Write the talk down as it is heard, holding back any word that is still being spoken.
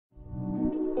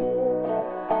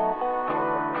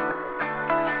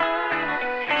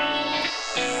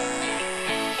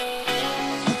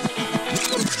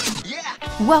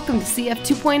Welcome to CF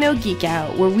 2.0 Geek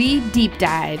Out, where we deep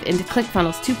dive into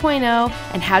ClickFunnels 2.0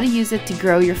 and how to use it to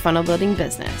grow your funnel building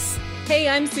business. Hey,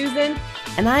 I'm Susan.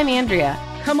 And I'm Andrea.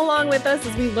 Come along with us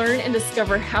as we learn and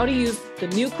discover how to use the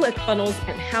new ClickFunnels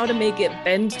and how to make it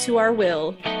bend to our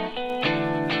will.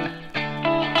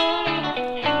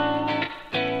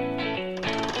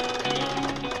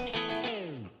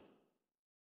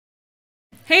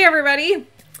 Hey, everybody.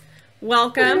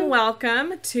 Welcome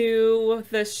to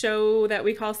the show that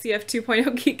we call CF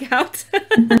 2.0 Geek Out.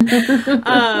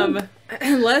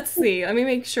 Let's see. Let me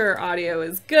make sure audio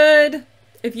is good.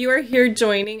 If you are here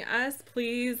joining us,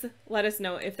 please let us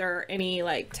know if there are any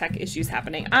tech issues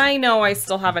happening. I know I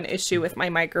still have an issue with my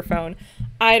microphone.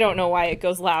 I don't know why it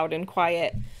goes loud and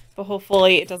quiet, but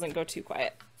hopefully it doesn't go too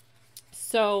quiet.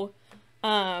 So,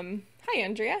 hi,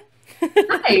 Andrea.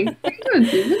 Hi. How you doing,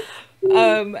 Susan?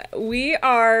 We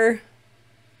are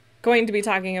going to be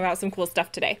talking about some cool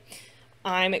stuff today.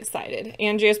 I'm excited.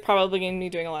 Andrea's probably going to be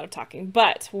doing a lot of talking,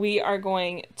 but we are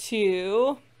going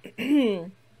to pay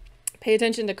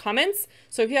attention to comments.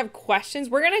 So if you have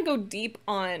questions, we're going to go deep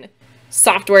on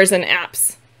softwares and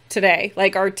apps today,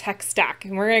 like our tech stack.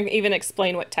 And we're going to even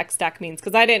explain what tech stack means,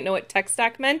 because I didn't know what tech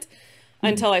stack meant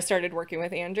until I started working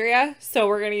with Andrea. So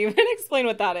we're going to even explain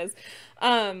what that is.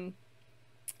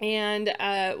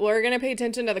 We're going to pay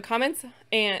attention to the comments,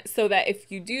 and so that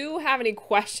if you do have any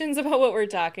questions about what we're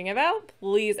talking about,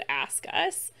 please ask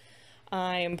us.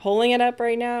 I'm pulling it up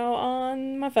right now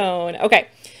on my phone. Okay.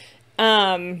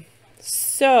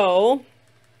 So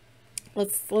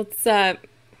let's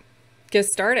get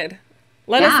started.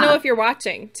 Let us know if you're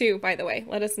watching too, by the way.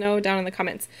 Let us know down in the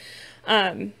comments.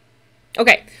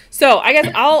 Okay, so I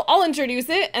guess I'll introduce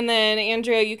it, and then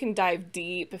Andrea, you can dive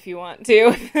deep if you want to.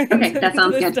 Okay, that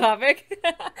sounds good. Topic.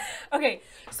 Okay,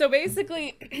 so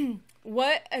basically,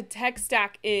 what a tech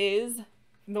stack is,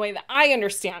 the way that I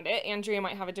understand it, Andrea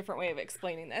might have a different way of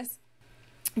explaining this,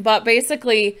 but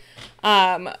basically,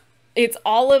 it's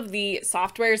all of the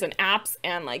softwares and apps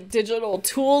and digital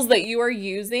tools that you are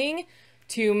using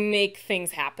to make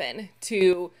things happen,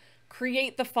 to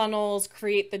create the funnels,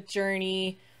 create the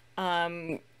journey.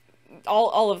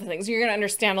 All of the things. You're going to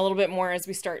understand a little bit more as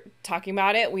we start talking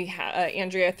about it. We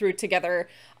Andrea threw together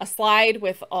a slide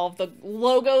with all of the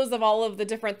logos of all of the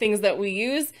different things that we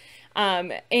use.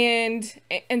 And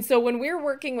so when we're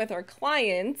working with our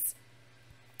clients,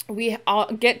 we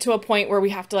all get to a point where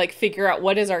we have to figure out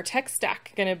what is our tech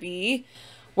stack going to be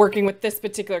working with this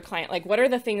particular client. What are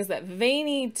the things that they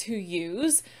need to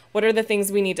use? What are the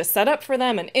things we need to set up for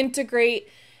them and integrate?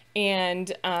 And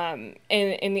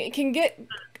it can get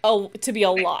to be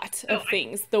a lot of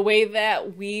things. The way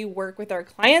that we work with our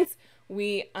clients,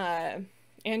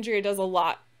 Andrea does a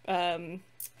lot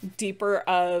deeper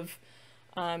of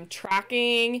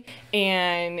tracking,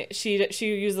 and she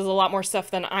uses a lot more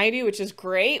stuff than I do, which is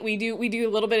great. We do a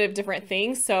little bit of different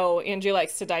things. So Andrea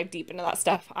likes to dive deep into that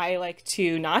stuff. I like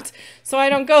to not, so I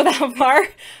don't go that far.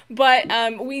 But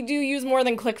we do use more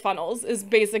than ClickFunnels is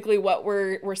basically what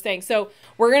we're saying. So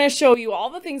we're going to show you all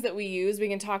the things that we use. We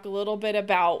can talk a little bit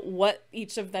about what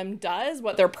each of them does,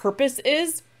 what their purpose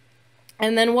is,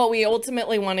 and then what we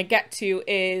ultimately want to get to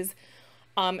is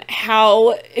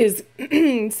how is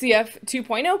CF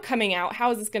 2.0 coming out?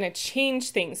 How is this going to change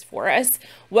things for us?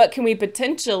 What can we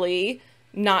potentially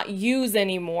not use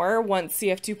anymore once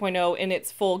CF 2.0 in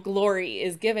its full glory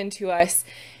is given to us?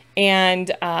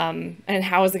 And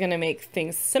how is it going to make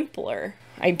things simpler,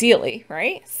 ideally,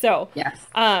 right? So, yes.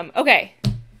 Okay.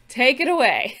 Take it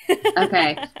away.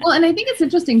 Okay. Well, and I think it's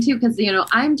interesting too, because,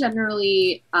 I'm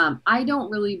generally, I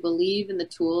don't really believe in the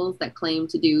tools that claim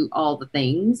to do all the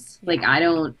things. I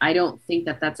don't think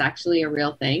that that's actually a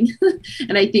real thing.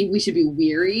 And I think we should be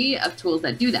weary of tools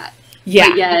that do that. Yeah.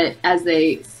 But yet, as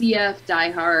a CF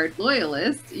diehard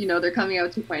loyalist, they're coming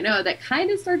out with 2.0 that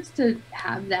kind of starts to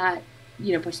have that,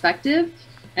 perspective.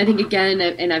 I think, again,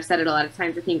 and I've said it a lot of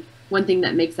times, I think one thing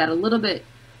that makes that a little bit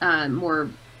more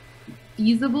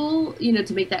feasible,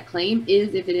 to make that claim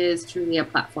is if it is truly a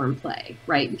platform play,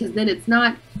 right? Because then it's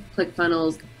not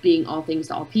ClickFunnels being all things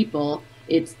to all people.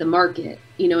 It's the market,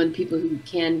 and people who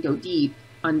can go deep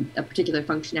on a particular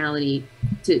functionality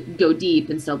to go deep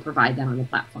and still provide that on the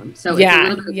platform. So it's a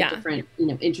little bit of a different,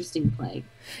 interesting play.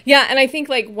 Yeah, and I think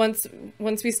once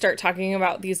we start talking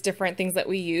about these different things that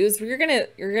we use, you're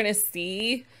gonna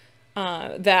see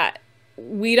that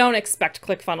we don't expect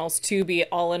ClickFunnels to be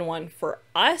all in one for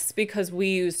us, because we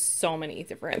use so many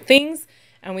different things,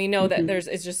 and we know that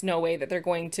it's just no way that they're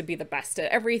going to be the best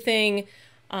at everything.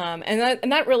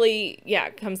 And that really,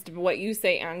 comes to what you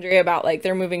say, Andrea, about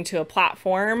they're moving to a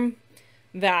platform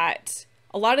that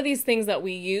a lot of these things that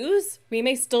we use, we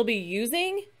may still be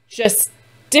using just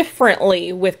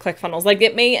differently with ClickFunnels. Like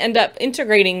it may end up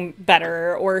integrating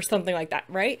better or something like that,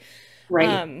 right?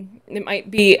 Right. It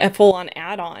might be a full-on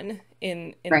add-on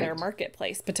in Right. their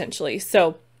marketplace potentially.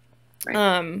 So,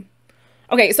 Right.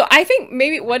 okay, so I think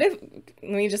maybe let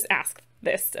me just ask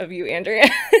this of you, Andrea.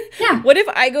 Yeah. What if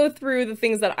I go through the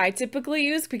things that I typically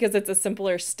use because it's a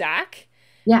simpler stack?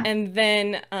 Yeah. And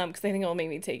then, because I think it'll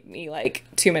maybe take me like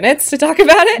 2 minutes to talk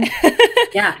about it.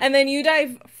 Yeah. And then you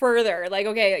dive further. Like,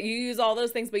 okay, you use all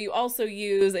those things, but you also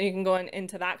use, and you can go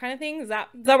into that kind of thing. Does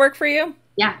that work for you?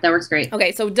 Yeah, that works great.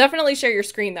 Okay, so definitely share your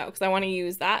screen though, because I want to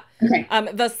use that. Okay.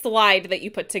 The slide that you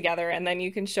put together, and then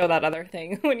you can show that other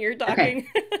thing when you're talking.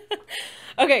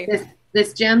 Okay. Okay.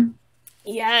 This Jim?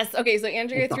 Yes. Okay, so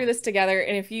Andrea threw this together,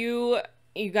 and if you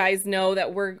guys know that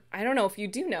I don't know if you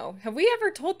do know, have we ever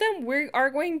told them we are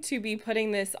going to be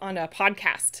putting this on a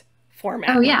podcast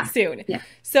format soon? Yeah.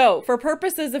 So for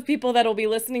purposes of people that will be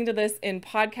listening to this in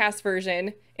podcast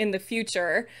version in the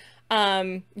future,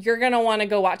 you're going to want to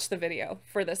go watch the video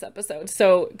for this episode.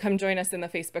 So come join us in the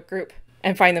Facebook group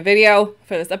and find the video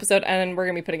for this episode. And we're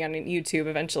going to be putting it on YouTube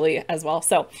eventually as well.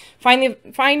 So find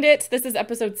it. This is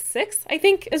episode 6, I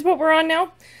think is what we're on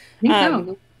now. I think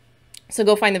so. So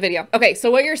go find the video. Okay,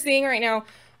 so what you're seeing right now,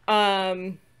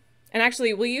 and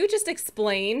actually, will you just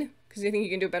explain, because I think you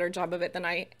can do a better job of it than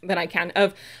I can,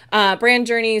 of brand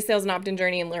journey, sales and opt-in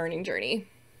journey, and learning journey.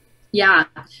 Yeah.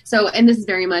 So, and this is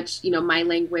very much, my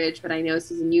language, but I know,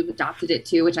 Susan, you've adopted it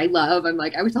too, which I love. I'm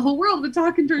like, I wish the whole world would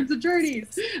talk in terms of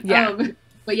journeys. Yeah.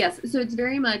 But yes, so it's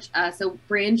very much, so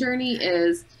brand journey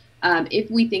is,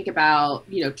 if we think about,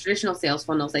 traditional sales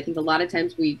funnels, I think a lot of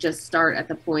times we just start at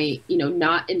the point,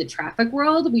 not in the traffic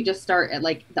world. We just start at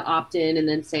like the opt-in and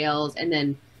then sales and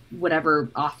then whatever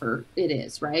offer it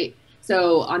is, right?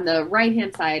 So on the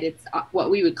right-hand side, it's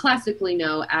what we would classically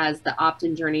know as the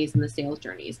opt-in journeys and the sales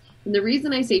journeys. And the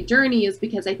reason I say journey is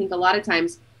because I think a lot of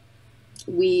times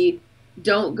we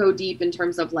don't go deep in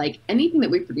terms of like anything that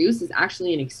we produce is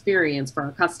actually an experience for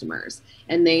our customers,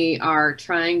 and they are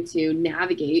trying to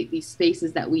navigate these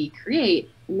spaces that we create,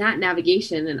 and that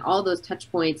navigation and all those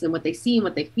touch points and what they see and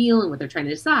what they feel and what they're trying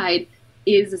to decide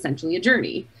is essentially a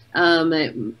journey.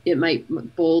 It might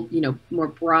more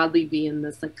broadly be in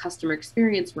this like customer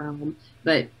experience realm,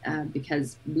 but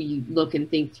because we look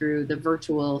and think through the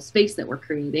virtual space that we're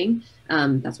creating,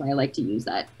 that's why I like to use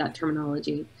that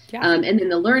terminology. Yeah. And then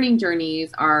the learning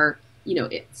journeys are,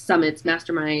 summits,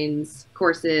 masterminds,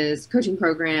 courses, coaching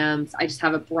programs. I just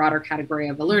have a broader category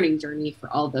of a learning journey for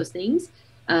all of those things.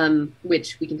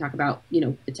 Which we can talk about,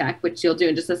 the tech, which you'll do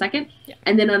in just a second. Yeah.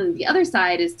 And then on the other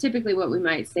side is typically what we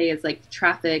might say is like the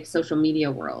traffic social media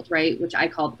world, right? Which I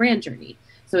call the brand journey.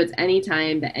 So it's any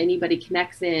time that anybody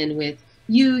connects in with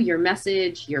you, your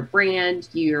message, your brand,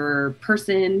 your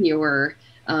person, your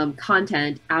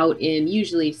content out in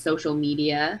usually social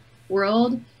media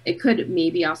world. It could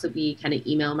maybe also be kind of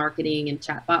email marketing and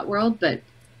chatbot world, but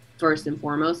first and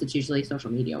foremost, it's usually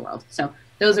social media world. So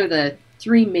those are the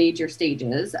 3 major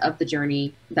stages of the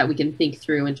journey that we can think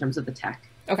through in terms of the tech.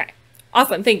 Okay.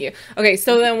 Awesome. Thank you. Okay.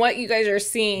 So then what you guys are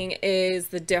seeing is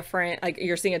the different, like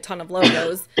you're seeing a ton of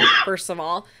logos, first of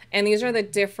all, and these are the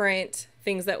different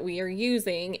things that we are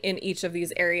using in each of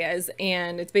these areas.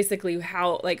 And it's basically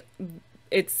how, like,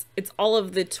 it's all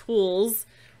of the tools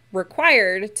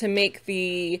required to make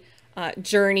the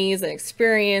journeys and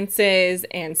experiences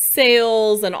and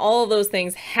sales and all of those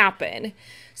things happen.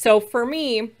 So for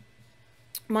me,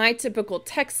 my typical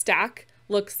tech stack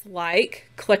looks like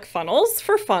ClickFunnels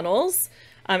for funnels.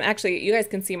 Actually, you guys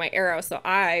can see my arrow, so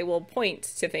I will point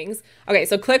to things. Okay,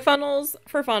 so ClickFunnels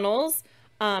for funnels.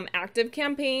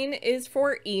 ActiveCampaign is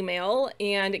for email,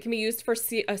 and it can be used for a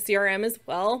CRM as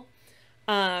well.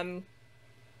 I'm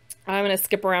going to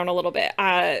skip around a little bit.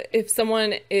 If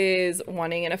someone is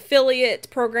wanting an affiliate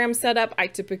program set up, I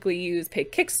typically use Pay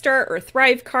Kickstart or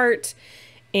Thrivecart.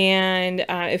 And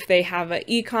if they have an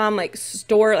e-com like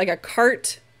store, like a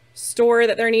cart store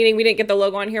that they're needing, we didn't get the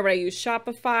logo on here, but I use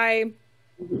Shopify.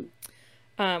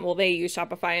 Well, they use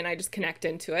Shopify and I just connect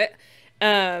into it.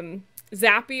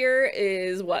 Zapier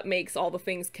is what makes all the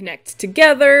things connect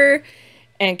together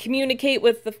and communicate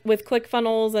with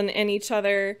ClickFunnels and each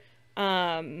other.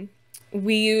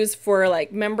 We use for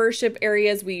like membership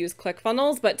areas, we use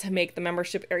ClickFunnels, but to make the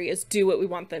membership areas do what we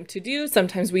want them to do,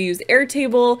 sometimes we use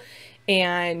Airtable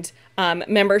and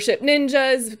Membership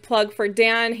Ninjas, plug for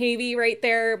Dan Havey right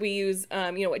there. We use,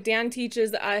 what Dan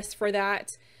teaches us for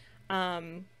that.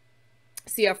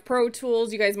 CF Pro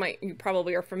tools, you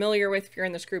probably are familiar with. If you're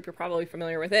in this group, you're probably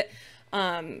familiar with it.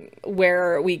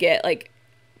 Where we get like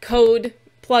code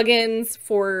plugins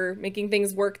for making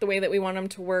things work the way that we want them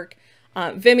to work.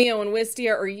 Vimeo and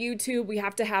Wistia or YouTube, we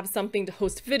have to have something to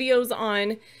host videos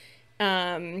on.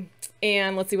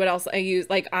 And let's see what else I use.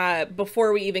 Like,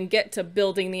 before we even get to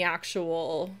building the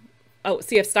actual,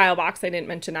 CF Style Box, I didn't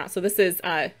mention that. So this is,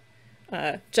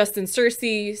 Justin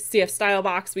Searcy, CF Style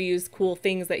Box. We use cool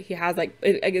things that he has, like,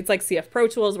 it's like CF Pro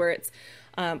Tools where it's,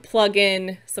 plug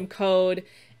in some code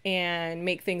and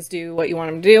make things do what you want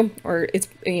them to do, or it's,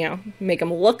 make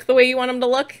them look the way you want them to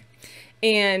look.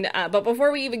 And, but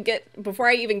before I even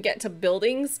get to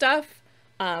building stuff,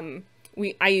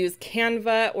 I use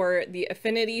Canva or the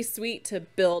Affinity Suite to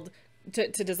build, to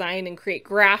design and create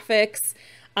graphics.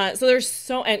 So there's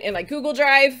and like Google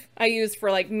Drive, I use for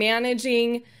like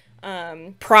managing,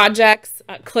 projects.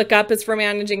 ClickUp is for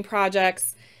managing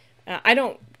projects. I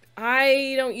don't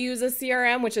use a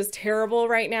CRM, which is terrible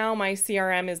right now. My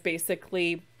CRM is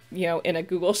basically, in a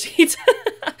Google sheet.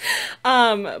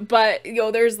 But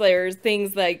there's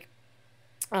things like,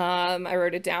 I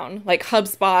wrote it down, like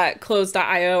HubSpot,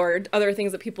 Close.io, or other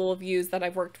things that people have used that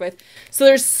I've worked with. So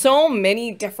there's so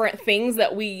many different things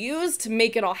that we use to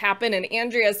make it all happen. And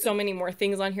Andrea has so many more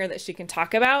things on here that she can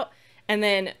talk about. And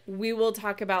then we will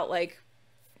talk about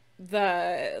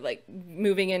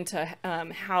moving into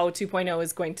how 2.0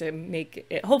 is going to make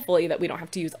it, hopefully, that we don't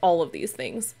have to use all of these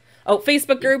things. Oh,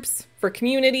 Facebook groups for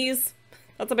communities.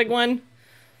 That's a big one.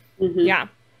 Mm-hmm. Yeah.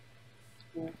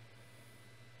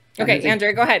 Okay,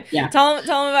 Andrea, go ahead. Yeah. Tell them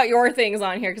about your things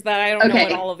on here, because I don't know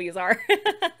what all of these are.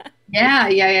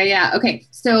 Yeah. Okay.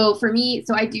 So for me,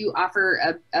 I do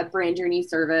offer a brand journey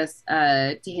service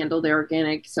to handle their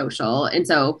organic social. And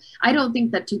so I don't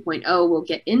think that 2.0 will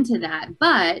get into that.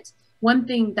 But one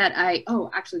thing that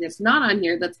that's not on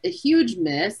here, that's a huge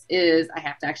miss, is I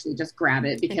have to actually just grab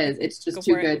it because it's just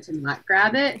too good to not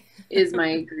grab it, is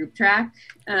my group track.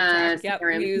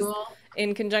 CRM tool.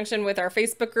 In conjunction with our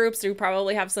Facebook groups, we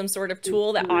probably have some sort of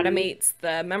tool that automates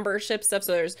the membership stuff.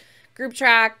 So there's group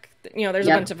track, there's a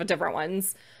bunch of different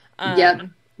ones. So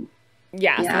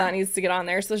that needs to get on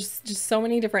there. So there's just so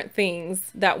many different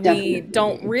things that we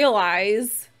don't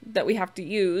realize that we have to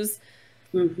use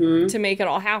to make it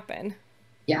all happen.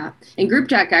 Yeah. And group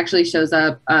track actually shows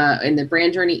up in the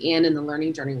brand journey and in the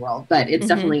learning journey world, but it's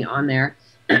definitely on there.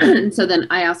 And so then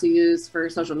I also use for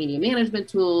social media management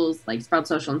tools like Sprout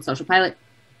Social and Social Pilot.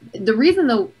 The reason,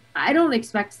 though, I don't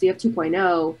expect CF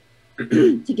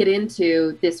 2.0 to get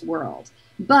into this world,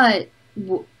 but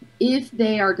if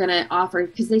they are going to offer,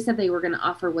 because they said they were going to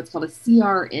offer what's called a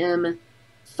CRM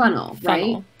funnel,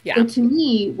 right? Yeah. So to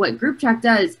me, what Group Track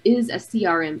does is a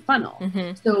CRM funnel.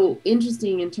 So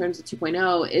interesting in terms of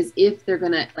 2.0 is if they're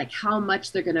going to, like, how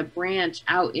much they're going to branch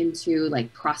out into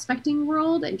like prospecting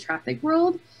world and traffic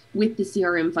world with the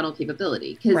CRM funnel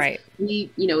capability. Because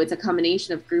it's a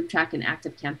combination of Group Track and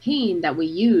Active Campaign that we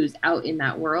use out in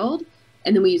that world.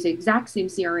 And then we use the exact same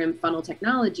CRM funnel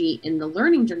technology in the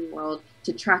learning journey world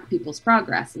to track people's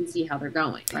progress and see how they're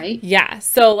going, right? Yeah.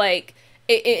 So like,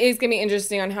 it is going to be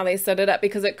interesting on how they set it up,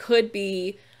 because it could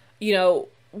be, the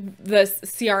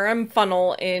CRM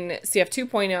funnel in CF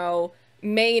 2.0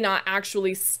 may not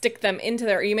actually stick them into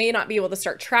there. You may not be able to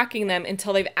start tracking them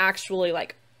until they've actually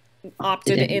like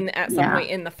opted in at some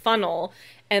point in the funnel.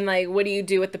 And like, what do you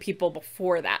do with the people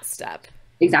before that step?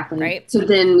 Exactly. Right. So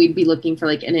then we'd be looking for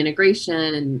like an integration,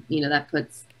 and, that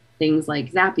puts things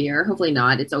like Zapier, hopefully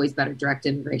not. It's always better direct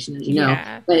integration, as you know.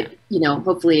 But,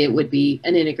 hopefully it would be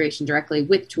an integration directly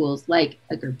with tools like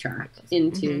a Group Track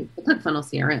into the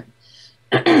ClickFunnels CRM.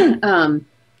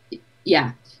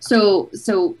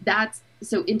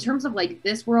 So in terms of like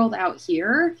this world out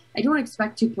here, I don't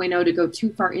expect 2.0 to go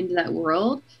too far into that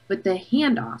world, but the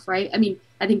handoff, right? I mean,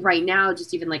 I think right now,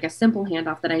 just even like a simple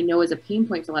handoff that I know is a pain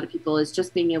point for a lot of people is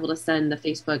just being able to send the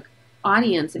Facebook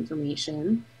audience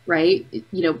information, right?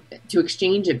 To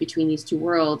exchange it between these two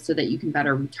worlds so that you can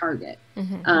better retarget.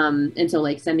 And so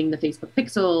like sending the Facebook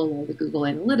Pixel or the Google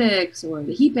Analytics or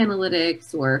the Heap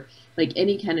Analytics or like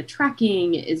any kind of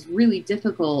tracking is really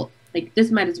difficult. Like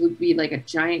this might as well be like a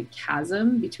giant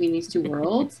chasm between these two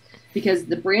worlds, because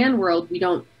the brand world,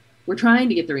 we're trying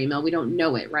to get their email. We don't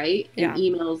know it, right? And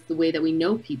email's the way that we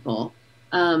know people.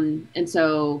 And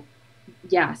so,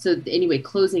 so anyway,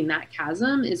 closing that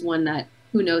chasm is one that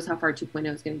who knows how far 2.0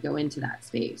 is going to go into that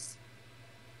space.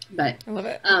 But I love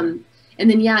it. And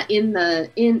then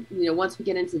once we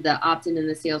get into the opt-in and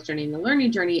the sales journey and the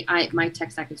learning journey, my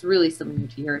tech stack is really similar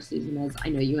to yours, Susan, as I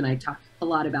know you and I talk a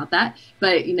lot about that.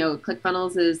 But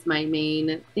ClickFunnels is my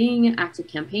main thing. Active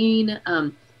Campaign.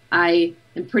 I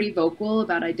am pretty vocal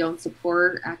about I don't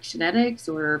support Actionetics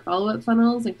or follow-up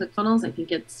funnels and ClickFunnels. I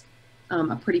think it's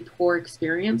a pretty poor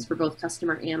experience for both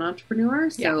customer and entrepreneur.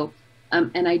 So,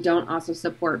 and I don't also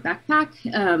support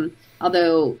backpack.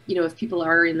 Although, you know, if people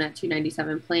are in that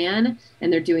 297 plan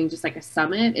and they're doing just like a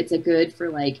summit, it's a good for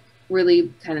like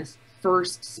really kind of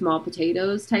first small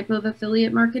potatoes type of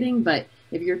affiliate marketing. But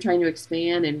if you're trying to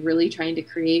expand and really trying to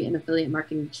create an affiliate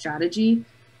marketing strategy,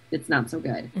 it's not so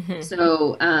good.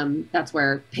 So that's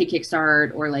where Pay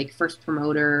Kickstart or like First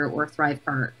Promoter or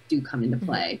Thrivecart do come into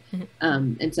play.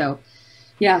 And so,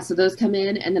 yeah, so those come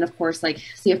in. And then of course, like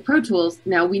CF Pro Tools,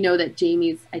 now we know that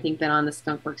Jamie's, I think, been on the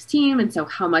Skunkworks team. And so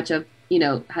how much of, you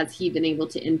know, has he been able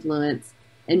to influence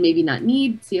and maybe not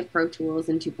need CF Pro Tools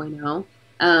in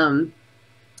 2.0?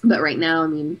 But right now, I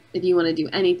mean, if you want to do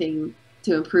anything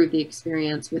to improve the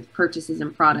experience with purchases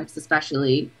and products,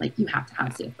 especially, like you have to have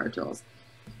CF Pro Tools.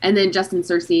 And then Justin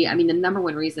Searcy, I mean, the number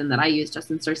one reason that I use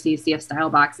Justin Searcy's CF Style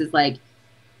Box is like,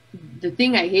 the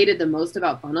thing I hated the most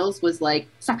about funnels was like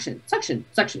section,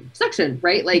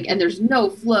 right? Like, and there's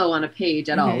no flow on a page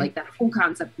at all. Like that whole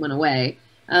concept went away.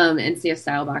 And CF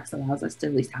Style Box allows us to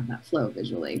at least have that flow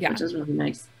visually, which is really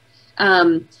nice.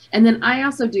 And then I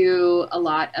also do a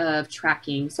lot of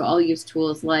tracking. So I'll use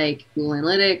tools like Google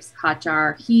Analytics,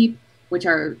 Hotjar, Heap, which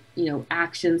are, you know,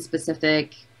 action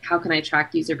specific. How can I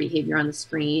track user behavior on the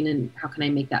screen and how can I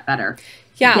make that better?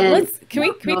 Yeah, Again,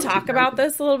 can we talk about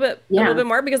this a little bit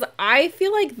more? Because I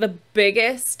feel like the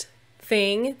biggest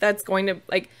thing that's going to,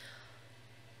 like,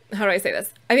 how do I say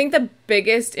this? I think the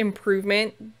biggest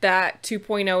improvement that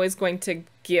 2.0 is going to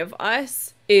give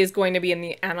us is going to be in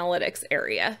the analytics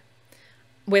area.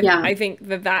 I think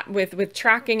that with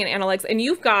tracking and analytics, and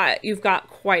you've got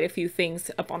quite a few things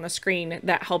up on the screen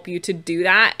that help you to do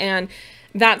that. And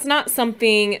that's not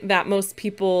something that most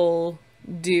people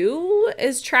do,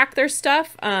 is track their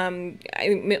stuff.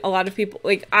 A lot of people,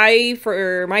 like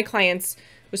for my clients,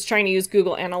 was trying to use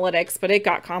Google Analytics, but it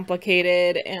got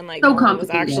complicated and like no one was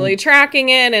actually tracking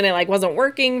it, and it like wasn't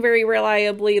working very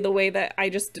reliably the way that I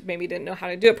just maybe didn't know how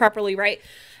to do it properly, right?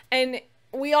 And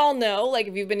we all know, like,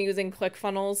 if you've been using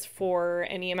ClickFunnels for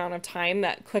any amount of time,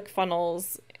 that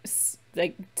ClickFunnels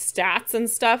like stats and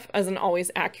stuff isn't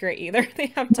always accurate either. They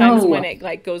have times when it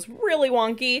like goes really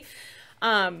wonky.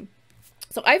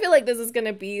 So I feel like this is going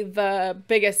to be the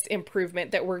biggest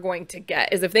improvement that we're going to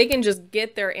get, is if they can just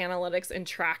get their analytics and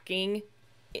tracking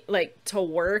like to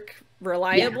work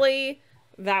reliably,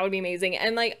 that would be amazing.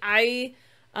 And like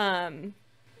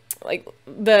like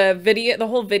the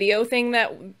whole video thing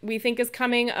that we think is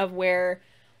coming, of where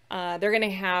they're going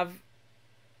to have,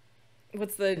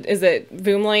 is it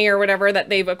Voomly or whatever that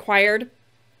they've acquired?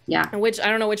 Yeah. Which I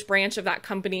don't know which branch of that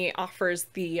company offers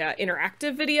the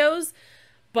interactive videos,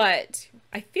 but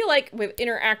I feel like with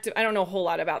interactive, I don't know a whole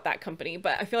lot about that company,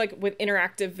 but I feel like with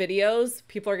interactive videos,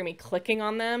 people are going to be clicking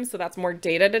on them. So that's more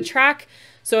data to track.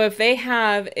 So if they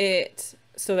have it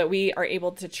so that we are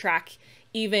able to track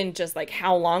even just like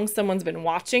how long someone's been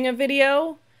watching a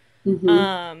video,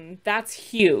 that's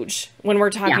huge when we're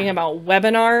talking about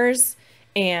webinars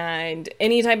and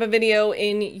any type of video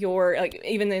in your, like,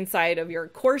 even inside of your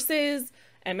courses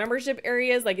and membership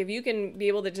areas. Like, if you can be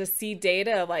able to just see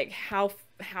data of like how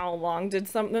long did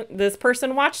this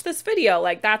person watch this video,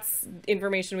 like that's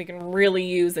information we can really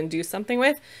use and do something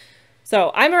with.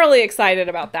 So I'm really excited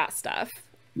about that stuff.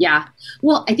 Yeah.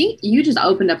 Well, I think you just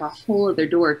opened up a whole other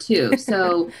door too.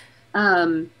 So,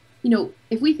 you know,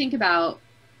 if we think about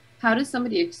how does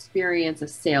somebody experience a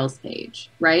sales page,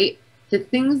 right? The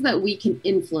things that we can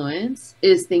influence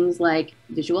is things like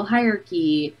visual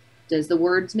hierarchy. Does the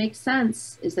words make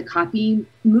sense? Is the copy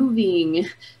moving?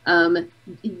 You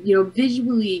know,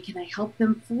 visually, can I help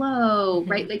them flow,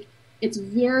 right? Like, it's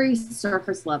very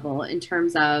surface level in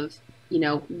terms of, you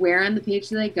know, where on the page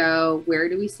do they go? Where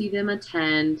do we see them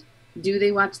attend? Do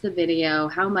they watch the video?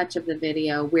 How much of the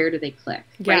video? Where do they click?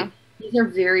 Right? These are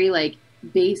very like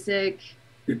basic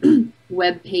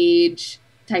web page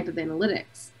type of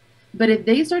analytics. But if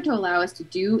they start to allow us to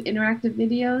do interactive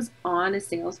videos on a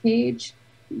sales page,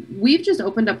 we've just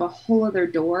opened up a whole other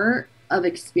door of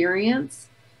experience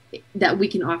that we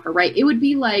can offer, right? It would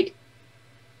be like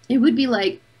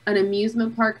an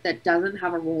amusement park that doesn't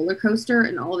have a roller coaster,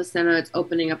 and all of a sudden it's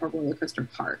opening up a roller coaster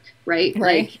park, right?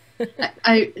 Like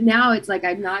I now it's like,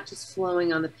 I'm not just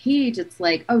flowing on the page. It's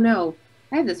like, oh no,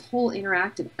 I have this whole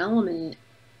interactive element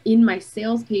in my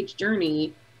sales page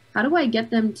journey. How do I get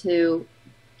them to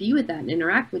be with that and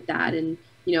interact with that? And,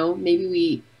 you know,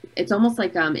 maybe it's almost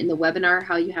like in the webinar,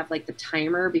 how you have like the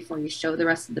timer before you show the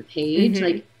rest of the page.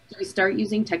 Like, do we start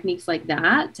using techniques like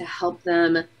that to help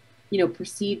them, you know,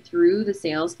 proceed through the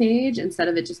sales page instead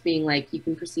of it just being like, you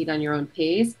can proceed on your own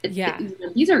pace? You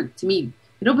know, these are, to me,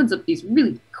 it opens up these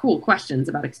really cool questions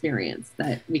about experience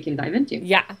that we can dive into.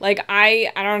 Yeah. Like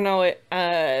I don't know it.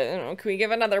 I don't know. Can we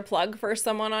give another plug for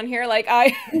someone on here? Like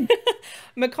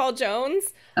McCall Jones.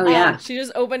 Oh yeah. She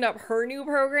just opened up her new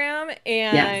program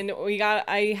Yes. and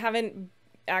I haven't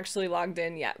actually logged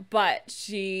in yet, but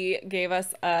she gave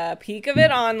us a peek of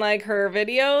it on like her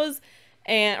videos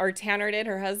or Tanner did,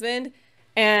 her husband,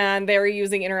 and they were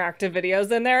using interactive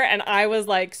videos in there, and I was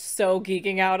like so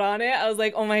geeking out on it. I was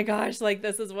like, oh my gosh, like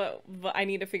this is what I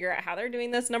need to figure out how they're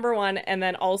doing this, number one, and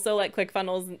then also like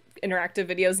ClickFunnels interactive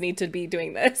videos need to be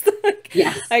doing this.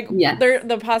 Yes.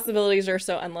 The possibilities are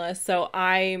so endless. So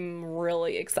I'm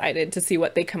really excited to see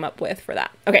what they come up with for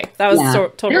that. Okay, that was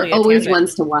totally they're always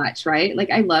ones to watch, right? Like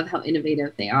I love how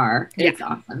innovative they are. It's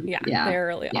awesome. Yeah, they're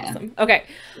really awesome. Okay.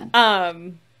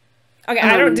 Okay,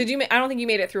 I don't think you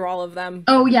made it through all of them.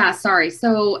 Oh yeah, sorry.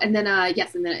 So, and then I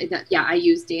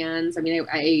use Dan's. I mean,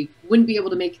 I wouldn't be able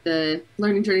to make the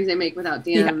learning journeys I make without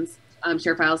Dan's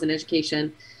share files and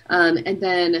education. And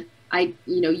then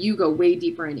you go way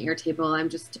deeper in Airtable. I'm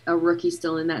just a rookie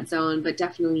still in that zone, but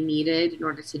definitely needed in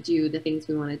order to do the things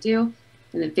we want to do.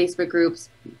 And then Facebook groups,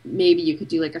 maybe you could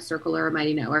do like a circle or a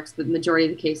Mighty Networks, but the majority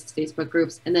of the case is Facebook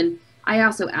groups. And then I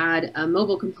also add a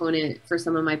mobile component for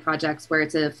some of my projects where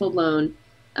it's a full-blown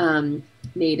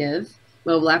native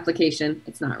mobile application.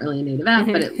 It's not really a native app,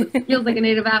 but it feels like a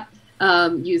native app,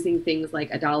 using things like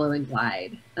Adalo and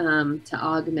Glide to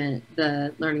augment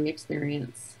the learning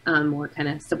experience, more kind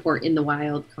of support in the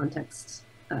wild context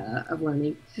of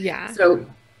learning. Yeah. So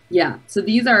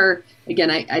these are,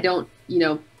 again, I don't,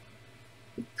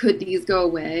 could these go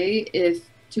away if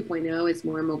 2.0 is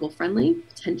more mobile friendly?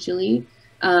 Potentially.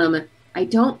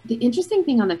 The interesting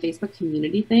thing on the Facebook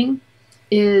community thing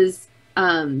is,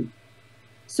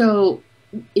 so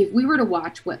if we were to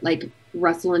watch what like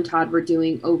Russell and Todd were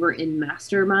doing over in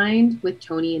Mastermind with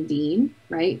Tony and Dean,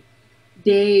 right?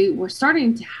 They were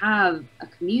starting to have a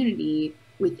community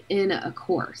within a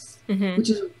course, which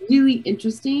is really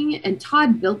interesting. And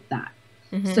Todd built that.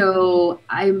 So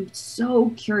I'm so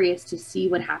curious to see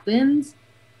what happens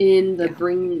in the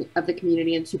bringing of the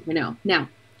community in 2.0. Now,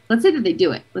 let's say that they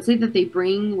do it. Let's say that they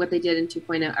bring what they did in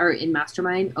 2.0 or in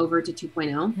Mastermind over to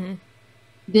 2.0.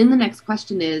 Then the next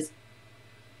question is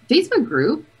Facebook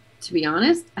group. To be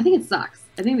honest, I think it sucks.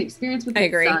 I think the experience with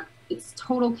it sucks. It's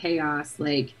total chaos.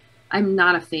 Like I'm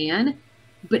not a fan,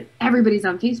 but everybody's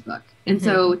on Facebook. And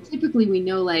so typically we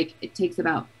know like it takes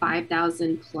about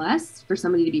 5,000 plus for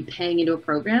somebody to be paying into a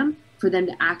program for them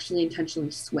to actually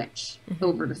intentionally switch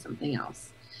over to something else.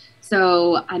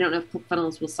 So I don't know if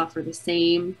ClickFunnels will suffer the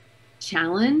same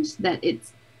challenge, that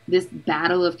it's this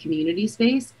battle of community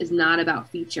space is not about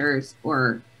features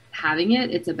or having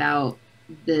it. It's about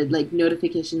the like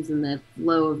notifications and the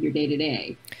flow of your day to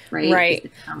day, right?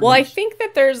 Right. Well, I think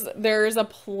that there's a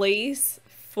place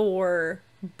for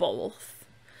both.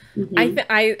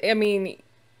 I mean,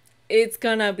 it's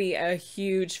gonna be a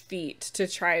huge feat to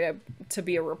try to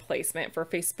be a replacement for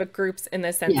Facebook groups in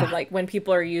the sense of like when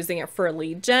people are using it for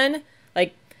lead gen,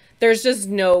 like there's just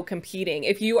no competing.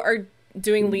 If you are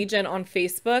doing lead gen on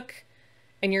Facebook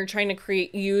and you're trying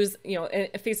to use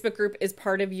a Facebook group is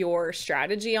part of your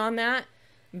strategy on that,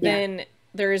 then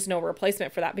there is no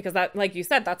replacement for that, because that, like you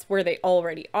said, that's where they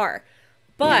already are.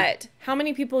 But how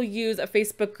many people use a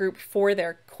Facebook group for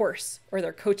their course or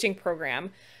their coaching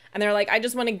program? And they're like, I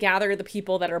just want to gather the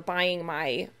people that are buying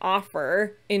my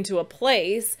offer into a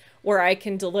place where I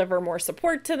can deliver more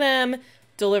support to them,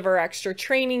 deliver extra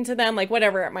training to them, like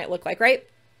whatever it might look like, right?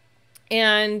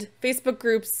 And Facebook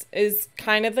groups is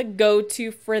kind of the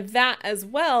go-to for that as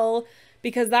well,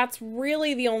 because that's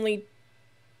really the only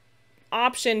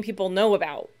option people know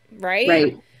about, right?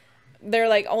 Right. They're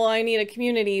like, oh, I need a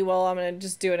community. Well, I'm going to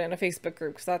just do it in a Facebook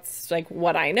group because that's like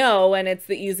what I know. And it's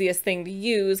the easiest thing to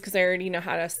use because I already know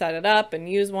how to set it up and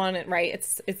use one. And right.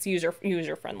 It's user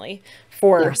friendly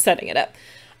for setting it up.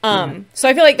 So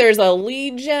I feel like there's a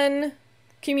lead gen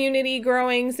community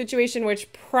growing situation,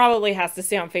 which probably has to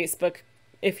stay on Facebook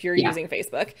if you're using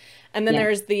Facebook. And then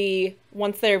there's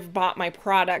once they've bought my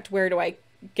product, where do I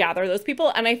gather those people?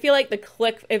 And I feel like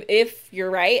if you're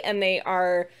right and they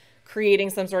are creating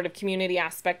some sort of community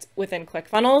aspect within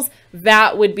ClickFunnels,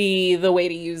 that would be the way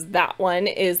to use that one,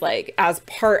 is like as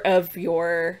part of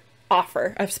your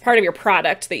offer, as part of your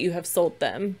product that you have sold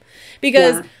them.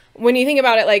 Because when you think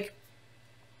about it, like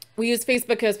we use Facebook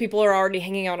because people are already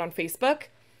hanging out on Facebook.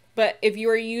 But if you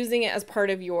are using it as part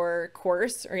of your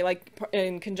course or like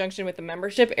in conjunction with the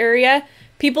membership area,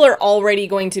 people are already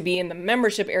going to be in the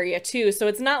membership area too. So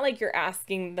it's not like you're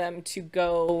asking them to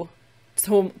go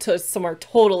to somewhere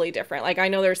totally different. Like I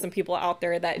know there's some people out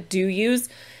there that do use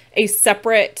a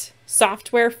separate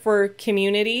software for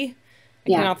community. I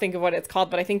cannot think of what it's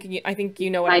called, but I think you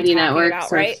know what I'm talking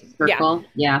about, right? Circle.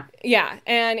 Yeah. Yeah.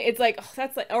 And it's like, oh,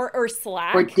 that's like, or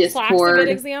Slack. Or Discord. Slack's a good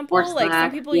example. Or Slack, like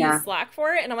some people use Slack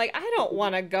for it. And I'm like, I don't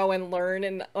want to go and learn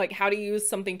and like how to use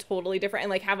something totally different and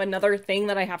like have another thing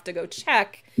that I have to go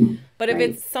check. But if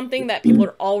it's something that people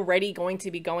are already going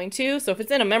to be going to, so if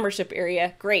it's in a membership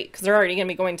area, great. Cause they're already going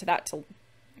to be going to that to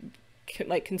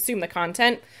like consume the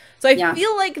content. So I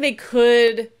feel like they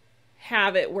could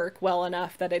have it work well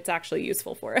enough that it's actually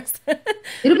useful for us.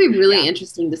 It'll be really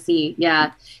interesting to see.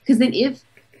 Yeah. Because then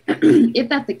if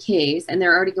that's the case and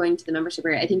they're already going to the membership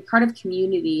area, I think part of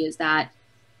community is that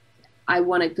I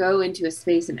want to go into a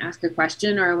space and ask a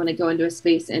question, or I want to go into a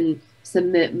space and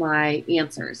submit my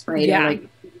answers, right? Yeah. Or like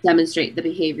demonstrate the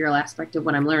behavioral aspect of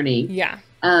what I'm learning. Yeah.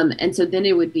 And so then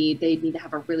they'd need to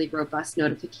have a really robust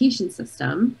notification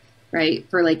system, right?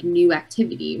 For like new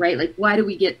activity, right? Like why do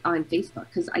we get on Facebook?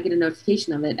 Because I get a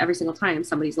notification of it every single time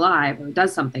somebody's live or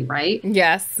does something, right?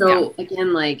 Yes. So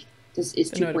again, like this is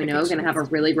 2.0 going to have a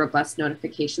really robust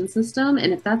notification system.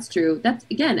 And if that's true, that's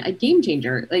again, a game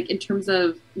changer, like in terms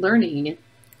of learning.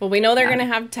 Well, we know they're going to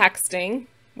have texting.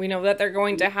 We know that they're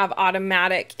going to have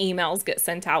automatic emails get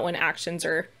sent out when actions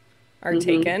are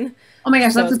taken. Oh my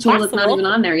gosh, that's a tool that's not even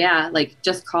on there. Yeah. Like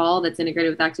Just Call that's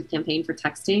integrated with ActiveCampaign for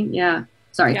texting. Yeah.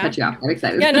 Sorry, cut you off. I'm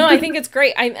excited. Yeah, no, I think it's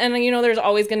great. And you know, there's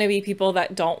always going to be people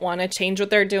that don't want to change what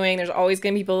they're doing.'s always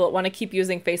going to be people that want to keep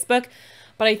using Facebook.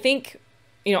 But I think,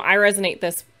 you know, I resonate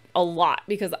this a lot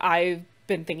because I've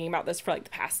been thinking about this for like the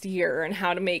past year and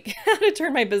how to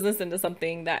turn my business into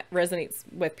something that resonates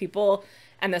with people.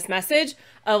 And this message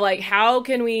of like, how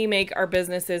can we make our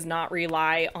businesses not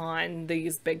rely on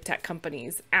these big tech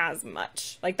companies as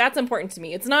much? Like that's important to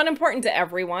me. It's not important to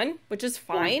everyone, which is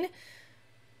fine. Yeah.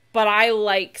 But I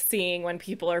like seeing when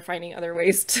people are finding other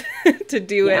ways to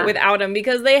do it without them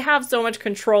because they have so much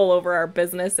control over our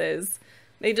businesses.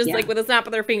 They just like with a snap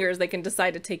of their fingers, they can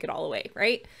decide to take it all away.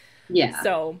 Right. Yeah.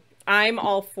 So I'm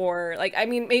all for like, I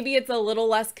mean, maybe it's a little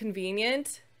less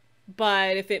convenient,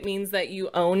 but if it means that you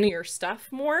own your stuff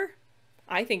more,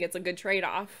 I think it's a good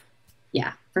trade-off.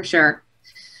 Yeah, for sure.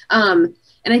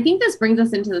 And I think this brings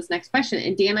us into this next question.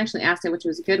 And Dan actually asked it, which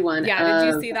was a good one. Yeah,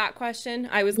 did you see that question?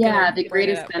 I was the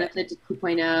greatest benefit to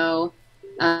 2.0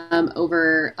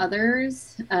 over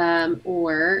others.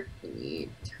 Or let me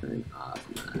turn off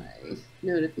my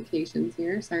notifications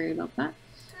here. Sorry about that.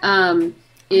 The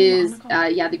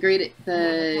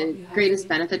greatest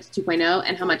benefit to 2.0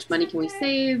 and how much money can we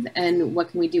save and what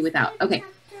can we do without? Okay.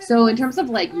 So in terms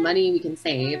of like money we can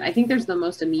save, I think there's the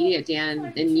most immediate,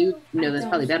 Dan, and you know this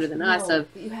probably better than us, of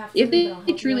if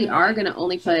they truly are going to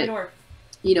only put,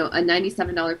 you know, a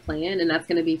 $97 plan, and that's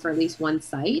going to be for at least one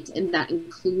site, and that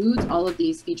includes all of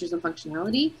these features and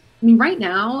functionality. I mean, right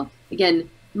now, again,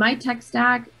 my tech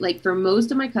stack, like for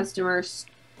most of my customers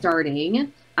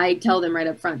starting, I tell them right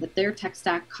up front that their tech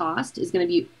stack cost is going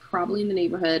to be probably in the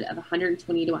neighborhood of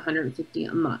 120 to 150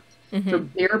 a month. For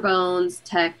bare bones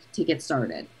tech to get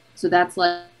started. So that's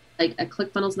like a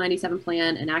ClickFunnels 97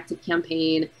 plan, an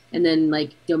ActiveCampaign, and then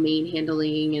like domain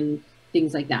handling and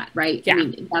things like that, right? Yeah. I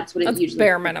mean, that's what it usually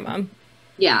bare minimum.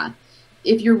 Yeah.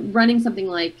 If you're running something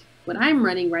like what I'm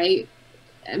running, right?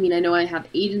 I mean, I know I have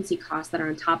agency costs that are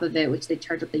on top of it, which they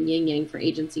charge up the yin yang for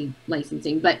agency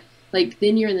licensing, but like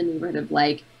then you're in the neighborhood of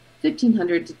like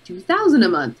 1,500 to 2,000 a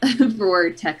month for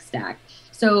tech stack.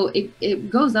 So it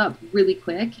goes up really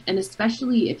quick. And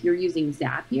especially if you're using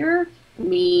Zapier, I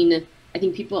mean, I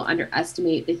think people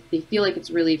underestimate, they feel like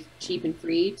it's really cheap and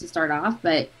free to start off,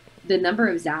 but the number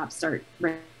of Zaps start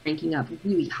ranking up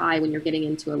really high when you're getting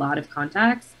into a lot of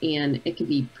contacts, and it can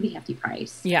be pretty hefty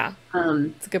price. Yeah,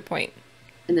 that's a good point.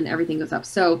 And then everything goes up.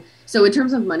 So in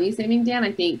terms of money saving, Dan,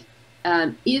 I think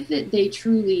if they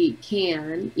truly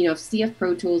can, you know, if CF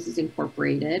Pro Tools is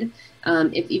incorporated,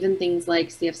 if even things like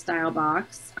CF Style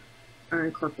Box are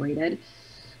incorporated,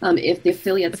 if the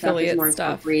affiliate stuff is more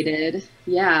incorporated,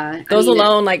 those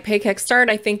alone, like Pay Kickstart,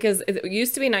 I think it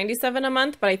used to be $97 a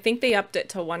month, but I think they upped it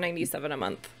to $197 a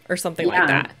month or something like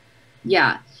that.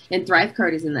 Yeah, and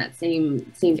ThriveCard is in that same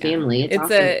family. It's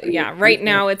right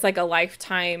now it's like a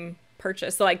lifetime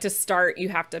purchase. So like to start, you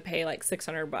have to pay like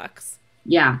 $600.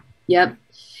 Yeah. Yep.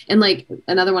 And like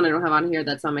another one I don't have on here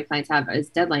that some of my clients have is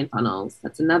Deadline Funnels.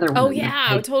 That's another one. Oh yeah,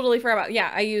 I totally forgot about.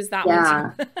 Yeah, I use that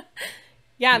one too.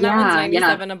 And that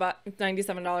one's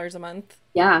 $97 a month.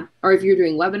 Yeah. Or if you're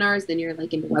doing webinars, then you're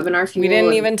like into Webinar Fuel. We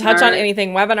didn't even touch on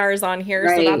anything webinars on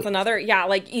here, so that's another.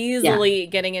 Like easily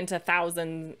getting into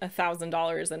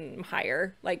 $1,000 and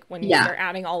higher. Like when you start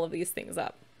adding all of these things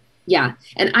up. Yeah.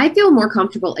 And I feel more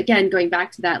comfortable, again, going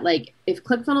back to that, like if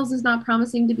ClickFunnels is not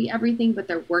promising to be everything, but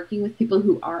they're working with people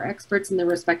who are experts in their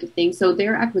respective things. So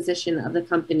their acquisition of the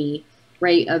company,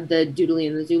 right, of the Doodly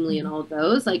and the Zoomly and all of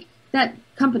those, like that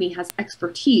company has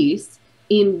expertise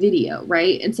in video,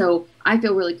 right? And so I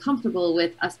feel really comfortable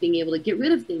with us being able to get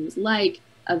rid of things like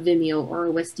a Vimeo or a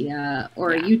Wistia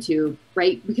or a YouTube,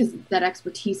 right? Because that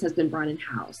expertise has been brought in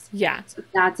house. Yeah. So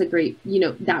that's a great,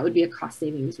 that would be a cost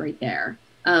savings right there.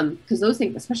 Because those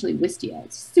things, especially Wistia,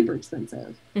 it's super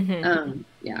expensive.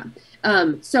 Yeah.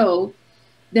 So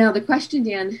now the question,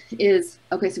 Dan, is,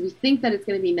 okay, so we think that it's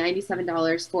going to be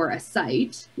 $97 for a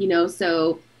site,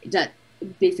 so that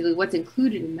basically what's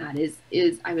included in that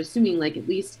is I'm assuming like at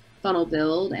least funnel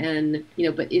build and,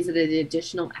 but is it an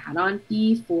additional add-on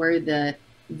fee for the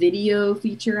video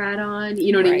feature add-on,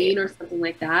 you know what I mean? Or something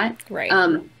like that. Right.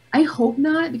 I hope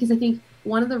not, because I think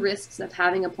one of the risks of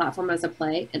having a platform as a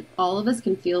play, and all of us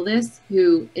can feel this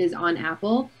who is on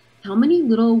Apple, how many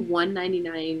little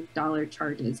 $199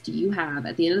 charges do you have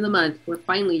at the end of the month where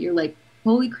finally you're like,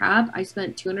 holy crap, I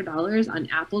spent $200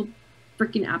 on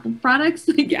freaking Apple products?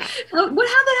 Like, what,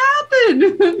 how'd that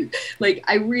happen? Like,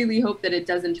 I really hope that it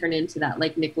doesn't turn into that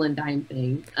like nickel and dime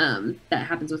thing that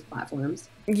happens with platforms.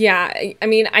 Yeah. I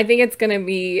mean, I think it's going to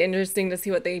be interesting to see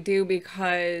what they do,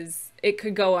 because it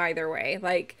could go either way.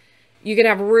 Like, you could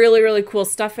have really, really cool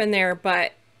stuff in there,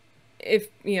 but if,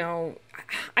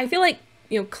 I feel like,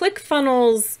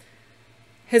 ClickFunnels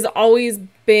has always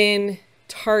been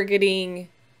targeting,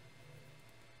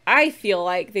 I feel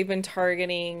like they've been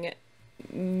targeting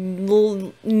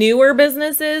newer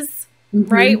businesses,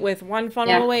 right? With one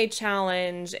funnel away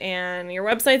challenge and your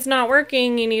website's not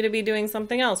working, you need to be doing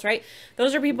something else, right?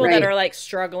 Those are people that are like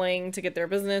struggling to get their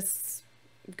business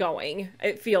going.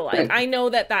 I feel like I know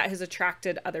that has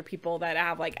attracted other people that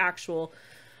have like actual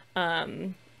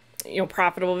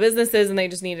profitable businesses, and they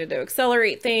just needed to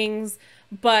accelerate things.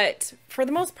 But for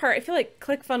the most part, I feel like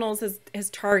ClickFunnels has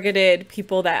targeted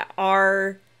people that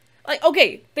are like,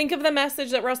 okay, think of the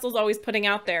message that Russell's always putting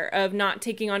out there of not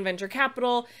taking on venture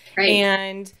capital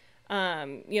and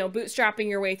bootstrapping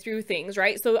your way through things,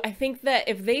 right? So I think that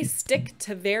if they stick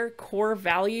to their core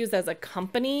values as a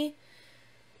company,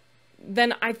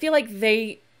 then I feel like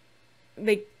they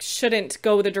shouldn't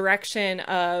go the direction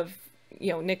of,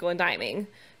 nickel and diming,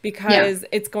 because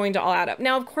it's going to all add up.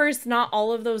 Now, of course, not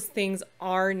all of those things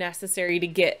are necessary to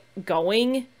get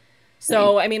going.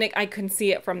 So, I mean, I can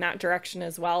see it from that direction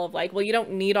as well of like, well, you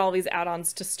don't need all these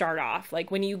add-ons to start off. Like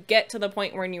when you get to the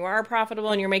point when you are profitable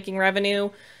and you're making revenue,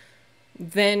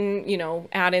 then,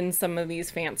 add in some of these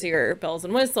fancier bells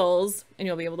and whistles and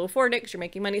you'll be able to afford it because you're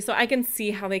making money. So I can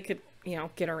see how they could,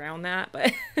 get around that.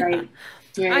 But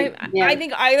I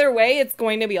think either way, it's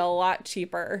going to be a lot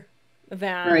cheaper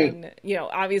than,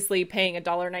 obviously paying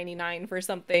 $1.99 for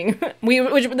something.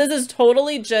 Which this is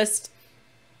totally just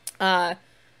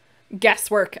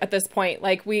guesswork at this point.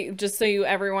 Like just so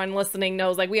everyone listening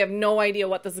knows, like we have no idea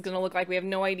what this is going to look like. We have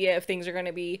no idea if things are going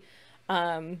to be,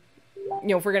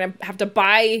 if we're going to have to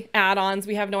buy add-ons.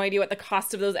 We have no idea what the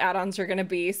cost of those add-ons are going to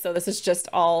be. So this is just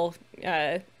all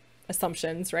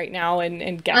assumptions right now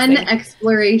and guessing. Fun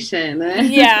exploration.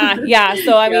 Yeah.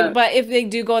 So I mean, but if they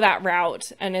do go that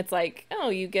route and it's like, oh,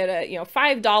 you get a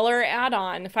 $5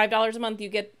 add-on, $5 a month, you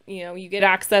get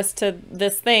access to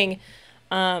this thing.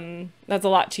 That's a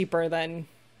lot cheaper than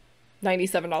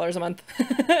 $97 a month.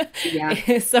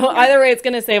 So either way, it's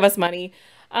going to save us money.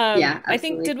 I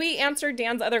think, did we answer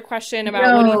Dan's other question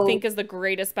about what do you think is the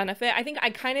greatest benefit? I think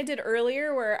I kind of did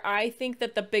earlier, where I think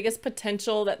that the biggest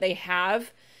potential that they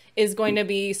have is going to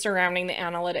be surrounding the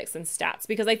analytics and stats,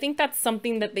 because I think that's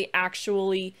something that they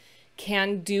actually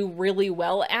can do really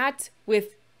well at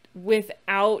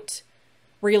without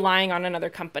relying on another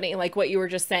company. Like what you were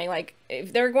just saying, like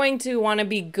if they're going to want to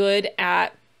be good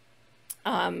at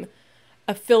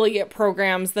affiliate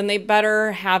programs, then they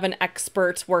better have an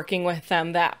expert working with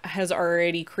them that has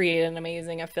already created an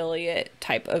amazing affiliate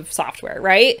type of software,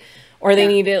 right? Or they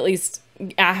need to at least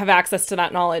have access to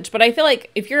that knowledge. But I feel like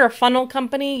if you're a funnel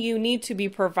company, you need to be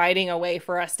providing a way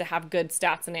for us to have good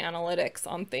stats and analytics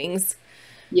on things.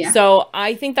 So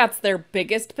I think that's their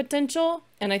biggest potential,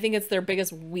 and I think it's their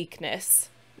biggest weakness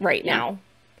right now.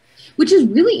 Which is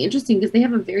really interesting because they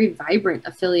have a very vibrant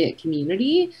affiliate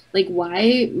community. Like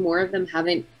why more of them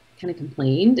haven't kind of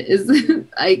complained is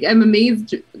I'm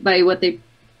amazed by what they,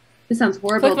 this sounds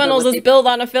horrible. ClickFunnels is built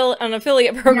on an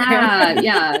affiliate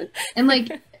program.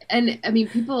 And I mean,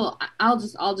 people, I'll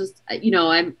just,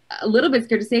 I'm a little bit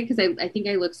scared to say it because I think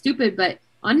I look stupid, but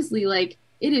honestly, like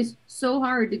it is so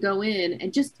hard to go in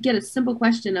and just get a simple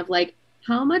question of like,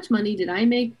 how much money did I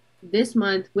make this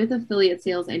month with affiliate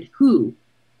sales and who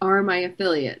are my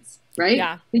affiliates, right?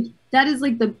 Yeah. Like, that is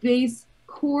like the base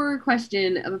core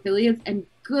question of affiliates, and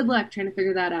good luck trying to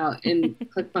figure that out in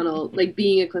ClickFunnels, like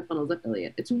being a ClickFunnels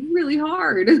affiliate. It's really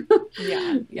hard.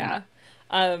 Yeah. Yeah.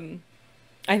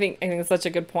 I think it's such a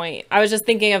good point. I was just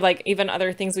thinking of like even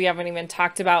other things we haven't even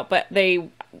talked about, but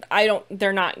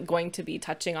they're not going to be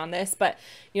touching on this, but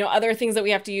you know, other things that we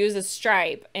have to use is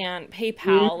Stripe and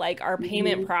PayPal, like our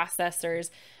payment processors.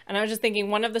 And I was just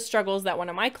thinking one of the struggles that one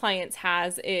of my clients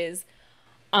has is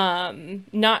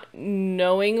not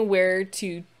knowing where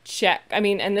to check. I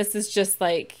mean, and this is just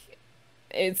like,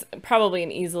 it's probably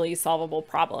an easily solvable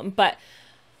problem, but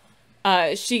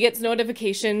she gets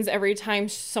notifications every time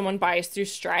someone buys through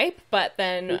Stripe, but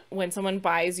then when someone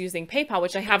buys using PayPal,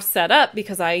 which I have set up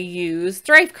because I use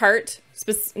ThriveCart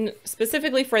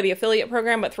specifically for the affiliate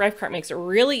program, but ThriveCart makes it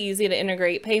really easy to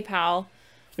integrate PayPal,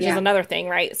 which is another thing,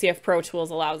 right? CF Pro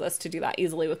Tools allows us to do that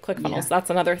easily with ClickFunnels. So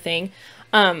that's another thing.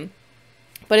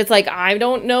 But it's like, I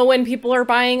don't know when people are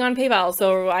buying on PayPal,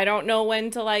 so I don't know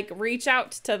when to like reach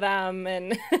out to them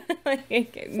and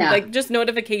like just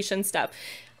notification stuff.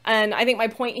 And I think my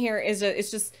point here is that it's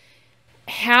just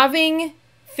having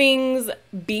things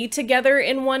be together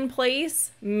in one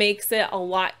place makes it a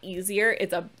lot easier.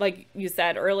 It's like you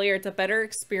said earlier, it's a better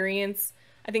experience,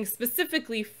 I think,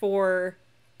 specifically for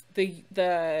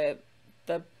the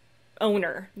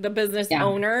owner, the business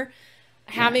owner.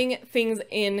 Having things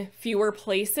in fewer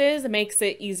places makes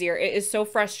it easier. It is so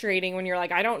frustrating when you're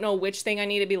like, I don't know which thing I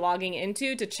need to be logging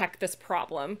into to check this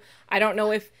problem. I don't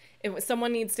know if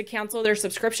someone needs to cancel their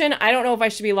subscription. I don't know if I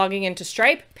should be logging into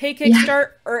Stripe, Pay Kickstart,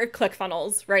 or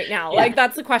ClickFunnels right now. Like,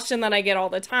 that's the question that I get all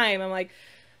the time. I'm like,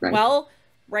 well,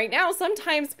 right now,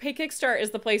 sometimes Pay Kickstart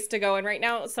is the place to go. And right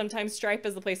now, sometimes Stripe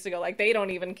is the place to go. Like, they don't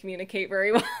even communicate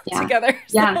very well together.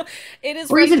 So it is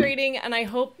frustrating. And I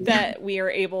hope that we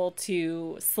are able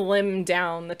to slim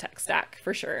down the tech stack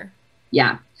for sure.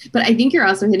 Yeah. But I think you're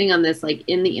also hitting on this, like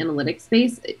in the analytics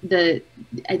space, I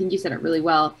think you said it really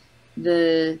well.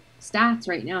 The stats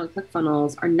right now in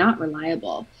ClickFunnels are not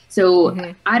reliable.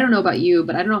 So I don't know about you,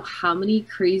 but I don't know how many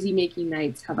crazy making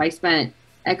nights have I spent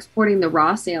exporting the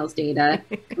raw sales data,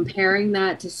 comparing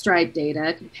that to Stripe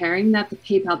data, comparing that to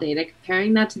PayPal data,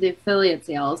 comparing that to the affiliate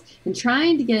sales, and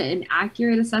trying to get an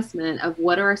accurate assessment of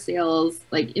what are our sales,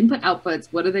 like input outputs,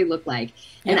 what do they look like?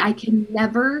 And I can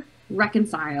never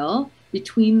reconcile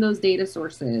between those data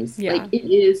sources. Like, it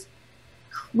is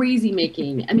crazy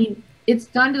making. I mean, it's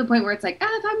gone to the point where it's like,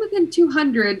 if I'm within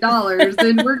 $200,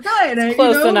 then we're good.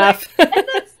 Close enough. Like, and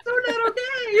that's so not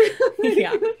okay.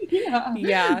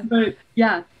 But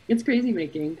it's crazy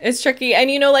making. It's tricky. And,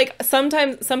 you know, like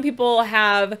sometimes some people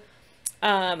have,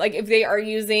 like if they are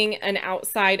using an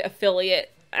outside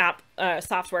affiliate app,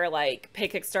 software like Pay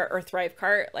Kickstart or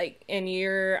ThriveCart, like, and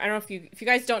I don't know if you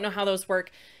guys don't know how those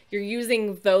work, you're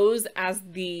using those as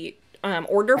the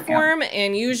order form,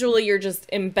 and usually you're just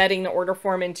embedding the order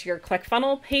form into your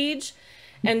ClickFunnels page.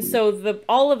 And so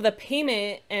all of the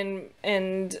payment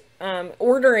and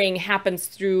ordering happens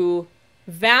through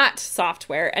that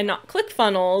software and not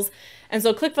ClickFunnels. And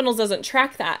so ClickFunnels doesn't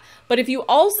track that. But if you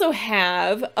also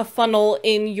have a funnel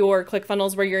in your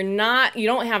ClickFunnels where you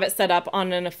don't have it set up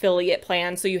on an affiliate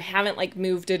plan, so you haven't like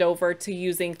moved it over to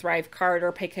using ThriveCart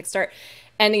or Pay Kickstart,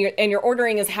 and your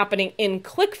ordering is happening in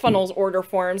ClickFunnels order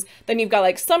forms, then you've got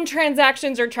like some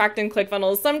transactions are tracked in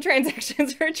ClickFunnels, some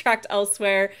transactions are tracked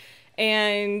elsewhere.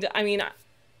 And I mean,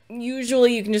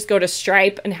 usually you can just go to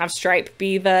Stripe and have Stripe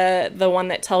be the one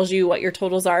that tells you what your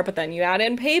totals are, but then you add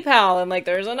in PayPal and like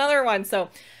there's another one. So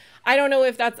I don't know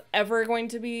if that's ever going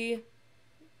to be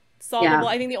solvable.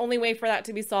 I think the only way for that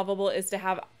to be solvable is to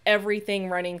have everything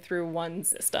running through one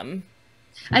system.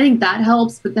 I think that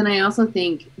helps, but then I also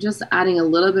think just adding a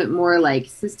little bit more like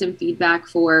system feedback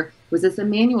for, was this a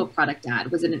manual product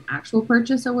ad? Was it an actual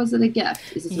purchase or was it a gift?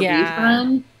 Is this a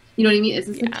refund? You know what I mean? Is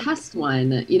this a test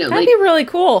one? You know, that'd be really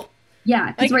cool.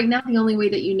 Yeah, because right now the only way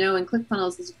that you know in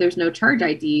ClickFunnels is if there's no charge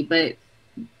ID, but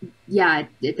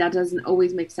that doesn't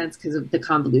always make sense because of the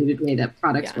convoluted way that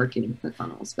products work in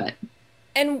ClickFunnels. But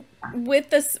with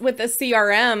the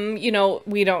CRM, you know,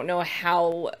 we don't know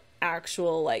how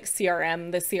actual like the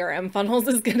CRM funnels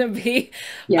is gonna be.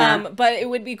 But it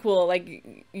would be cool,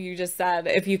 like you just said,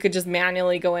 if you could just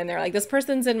manually go in there, like this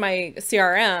person's in my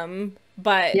CRM,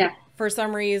 but for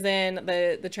some reason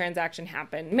the transaction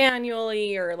happened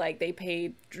manually, or like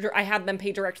I had them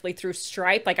pay directly through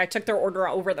Stripe, like I took their order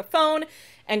over the phone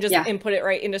and just input it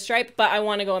right into Stripe, but I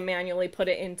want to go and manually put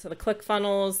it into the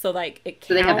ClickFunnels so like it counts.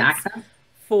 So they have access.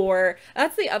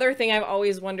 That's the other thing I've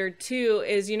always wondered too,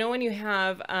 is, you know, when you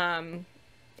have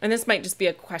and this might just be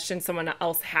a question someone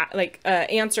else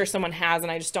answer someone has,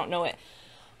 and I just don't know it.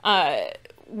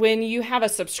 When you have a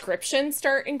subscription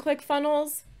start in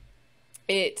ClickFunnels,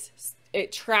 it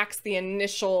tracks the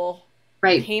initial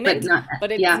payment,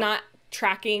 but it's not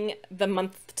tracking the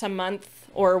month to month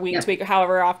or week to week,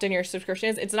 however often your subscription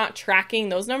is. It's not tracking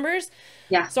those numbers.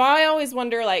 Yeah. So I always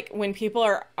wonder, like, when people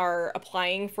are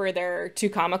applying for their 2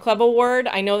 Comma Club award,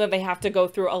 I know that they have to go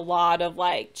through a lot of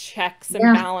like checks and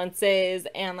balances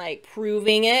and like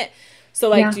proving it. So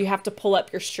like, do you have to pull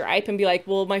up your Stripe and be like,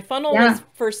 well, my funnel is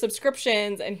for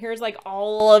subscriptions, and here's like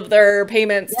all of their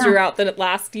payments throughout the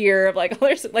last year of like,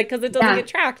 cause it doesn't get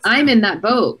tracked. I'm in that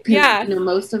boat. You know,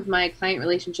 most of my client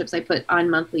relationships I put on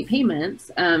monthly payments,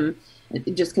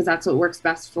 just because that's what works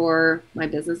best for my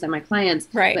business and my clients.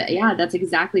 Right. But yeah, that's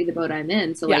exactly the boat I'm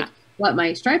in. So like what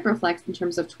my Stripe reflects in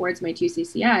terms of towards my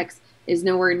 2CCX is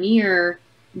nowhere near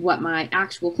what my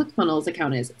actual ClickFunnels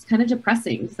account is. It's kind of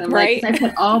depressing. So I'm like, I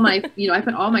put all my, I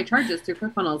put all my charges through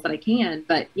ClickFunnels that I can,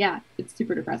 but yeah, it's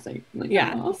super depressing. Like,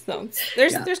 so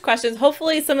there's questions.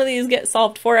 Hopefully some of these get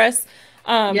solved for us.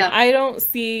 I don't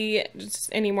see just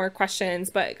any more questions,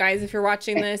 but guys, if you're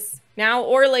watching this now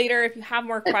or later, if you have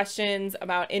more questions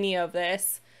about any of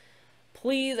this,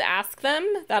 please ask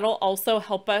them. That'll also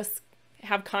help us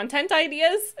have content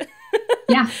ideas.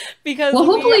 Because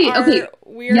hopefully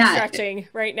we're stretching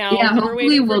right now.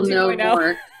 Hopefully we'll know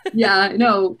more.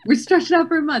 No, we're stretching out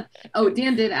for a month.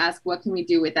 Dan did ask, what can we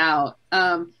do without?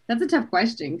 That's a tough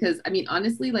question, because I mean,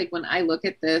 honestly, like when I look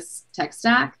at this tech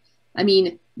stack, I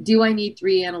mean, do I need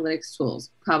 3 analytics tools?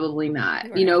 Probably not,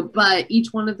 but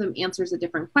each one of them answers a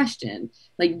different question.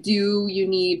 Like, do you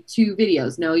need 2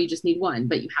 videos? No, you just need 1,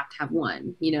 but you have to have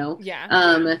 1,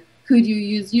 Could you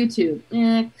use YouTube?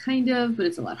 Kind of, but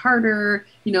it's a lot harder,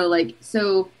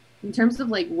 so in terms of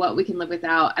like what we can live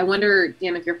without, I wonder,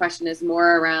 Dan, if your question is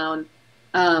more around,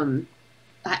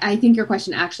 I think your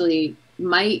question actually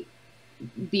might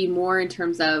be more in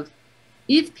terms of,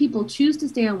 if people choose to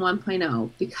stay on 1.0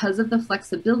 because of the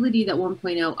flexibility that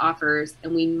 1.0 offers,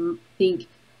 and we think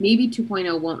maybe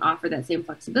 2.0 won't offer that same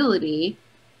flexibility,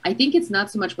 I think it's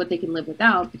not so much what they can live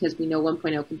without, because we know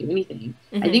 1.0 can do anything.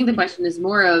 I think the question is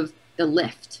more of the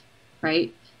lift,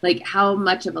 right? Like, how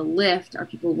much of a lift are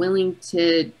people willing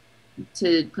to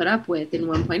put up with in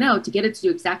 1.0 to get it to do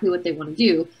exactly what they want to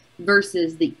do,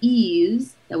 versus the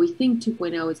ease that we think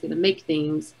 2.0 is going to make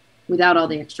things without all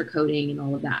the extra coding and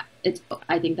all of that.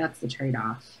 I think that's the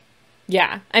trade-off.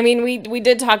 Yeah. I mean, we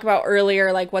did talk about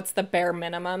earlier, like, what's the bare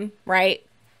minimum, right?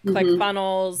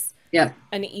 ClickFunnels,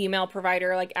 an email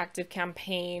provider like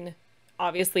ActiveCampaign,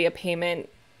 obviously a payment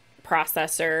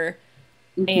processor,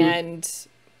 and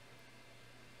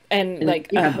like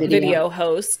a video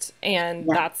host. And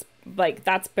that's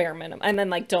bare minimum. And then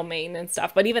like domain and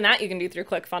stuff. But even that you can do through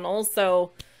ClickFunnels. So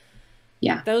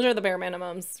those are the bare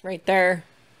minimums right there.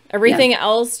 Everything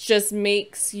else just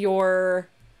makes your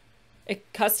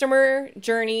customer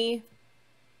journey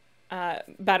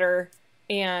better,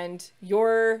 and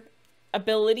your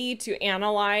ability to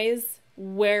analyze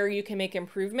where you can make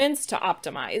improvements to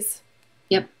optimize.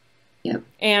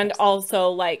 And also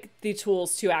like the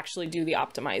tools to actually do the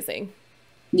optimizing.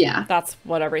 That's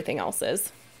what everything else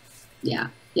is.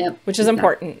 Which is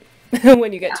important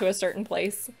when you get to a certain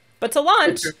place. But to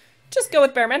launch, just go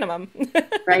with bare minimum.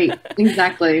 Right.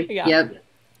 Exactly.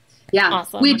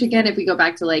 Awesome. Which again, if we go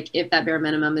back to like, if that bare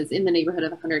minimum is in the neighborhood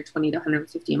of 120 to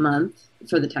 150 a month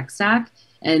for the tech stack,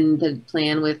 and the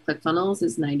plan with ClickFunnels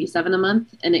is 97 a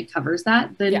month, and it covers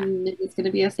that, then it's going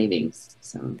to be a savings.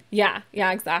 So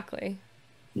exactly.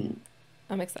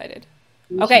 I'm excited.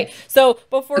 Okay. So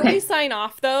before we sign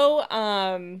off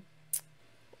though,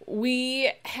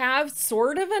 we have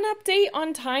sort of an update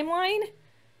on timeline.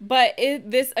 But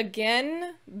this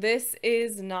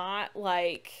is not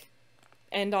like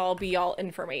end all be all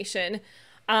information.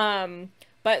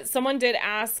 But someone did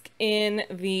ask in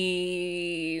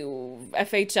the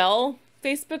FHL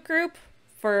Facebook group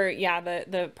for,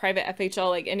 the private FHL,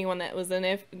 like anyone that was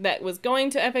that was going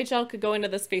to FHL could go into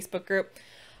this Facebook group.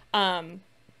 And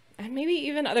maybe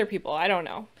even other people, I don't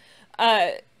know.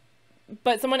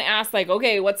 But someone asked, like,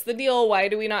 okay, what's the deal? Why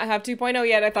do we not have 2.0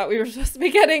 yet? I thought we were supposed to be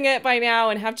getting it by now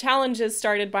and have challenges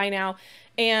started by now.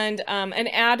 And an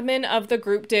admin of the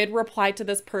group did reply to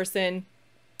this person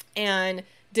and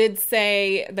did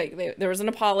say that there was an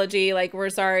apology, like, we're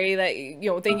sorry that,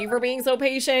 thank you for being so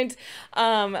patient,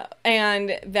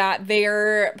 and that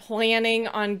they're planning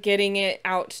on getting it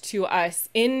out to us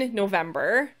in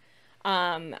November.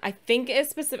 I think it's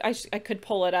specific. I could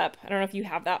pull it up. I don't know if you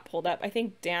have that pulled up. I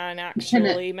think Dan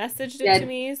actually messaged it to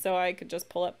me, so I could just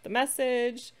pull up the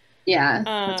message.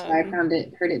 That's why I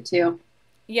heard it too.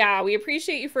 Yeah, we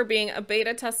appreciate you for being a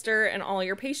beta tester and all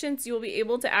your patience. You will be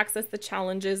able to access the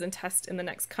challenges and test in the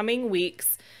next coming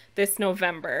weeks this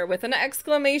November with an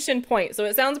exclamation point. So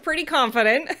it sounds pretty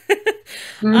confident.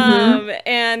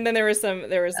 And then there was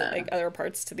like other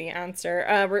parts to the answer.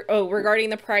 Regarding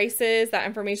the prices, that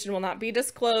information will not be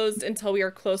disclosed until we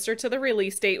are closer to the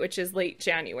release date, which is late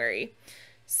January.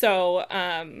 So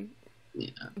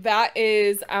that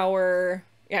is our,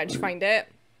 did you find it?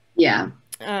 Yeah.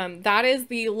 That is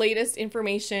the latest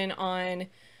information on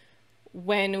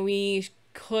when we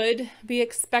could be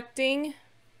expecting.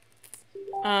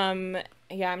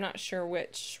 Yeah, I'm not sure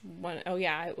which one. Oh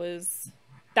yeah, it was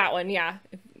that one. Yeah,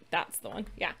 that's the one.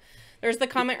 Yeah, there's the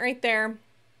comment right there.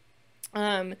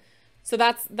 So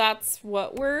that's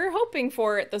what we're hoping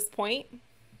for at this point,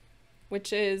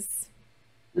 which is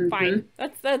fine.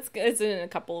 It's in a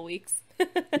couple of weeks.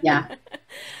 Yeah.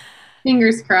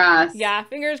 Fingers crossed. Yeah,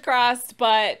 fingers crossed,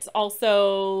 but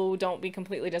also don't be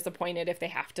completely disappointed if they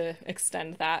have to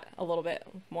extend that a little bit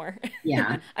more.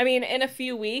 Yeah. I mean, in a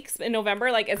few weeks, in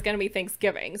November, like, it's going to be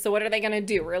Thanksgiving. So what are they going to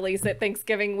do? Release it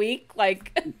Thanksgiving week?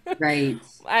 Like, right.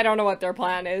 I don't know what their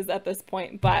plan is at this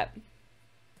point, but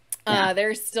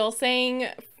they're still saying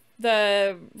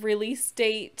the release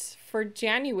date for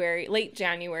January, late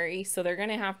January. So they're going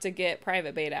to have to get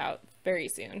private beta out very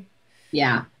soon.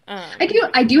 Yeah.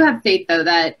 I do have faith though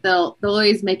that they'll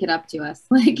always make it up to us.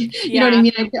 Like, you know what I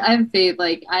mean? I have faith.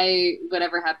 Like,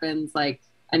 whatever happens, like,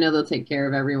 I know they'll take care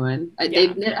of everyone. They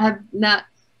have not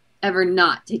ever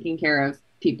not taken care of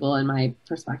people in my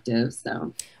perspective.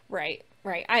 So. Right.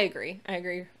 I agree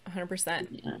 100%.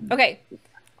 Yeah. Okay.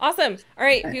 Awesome. All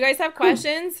right. If you guys have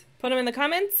questions, put them in the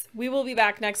comments. We will be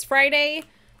back next Friday.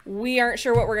 We aren't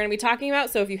sure what we're going to be talking about.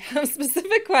 So if you have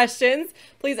specific questions,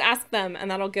 please ask them, and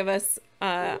that'll give us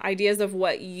ideas of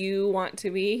what you want to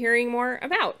be hearing more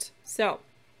about. So,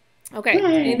 okay.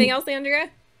 Yay. Anything else, Andrea?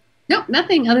 Nope,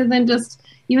 nothing other than just,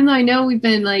 even though I know we've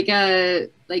been like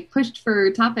pushed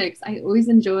for topics, I always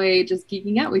enjoy just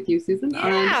geeking out with you, Susan.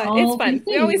 Yeah, it's fun.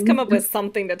 We always come up with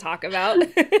something to talk about.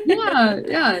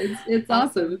 yeah, it's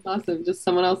awesome. It's awesome. Just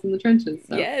someone else in the trenches.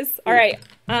 So. Yes. All right.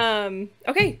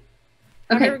 Okay.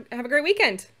 Have a great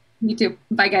weekend. You too.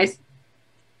 Bye, guys.